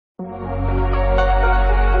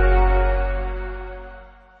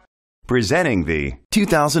Presenting the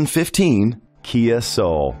 2015 Kia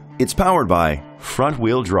Soul. It's powered by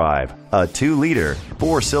front-wheel drive, a 2-liter,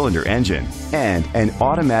 4-cylinder engine, and an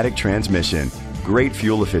automatic transmission. Great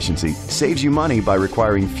fuel efficiency saves you money by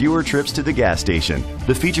requiring fewer trips to the gas station.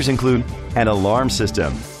 The features include an alarm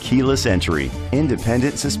system, keyless entry,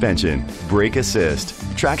 independent suspension, brake assist,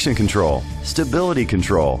 traction control, stability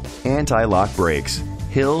control, anti-lock brakes,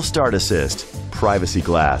 hill start assist, privacy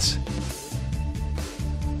glass.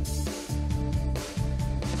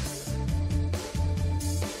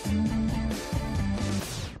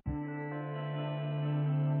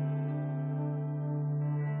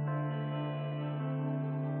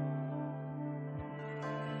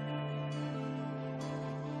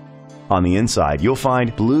 On the inside, you'll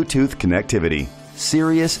find Bluetooth connectivity,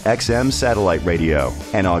 Sirius XM satellite radio,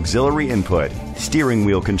 an auxiliary input, steering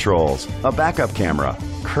wheel controls, a backup camera,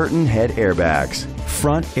 curtain head airbags,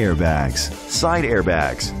 front airbags,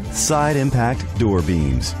 side impact door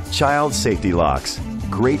beams, child safety locks.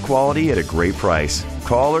 Great quality at a great price.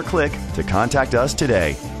 Call or click to contact us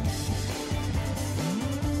today.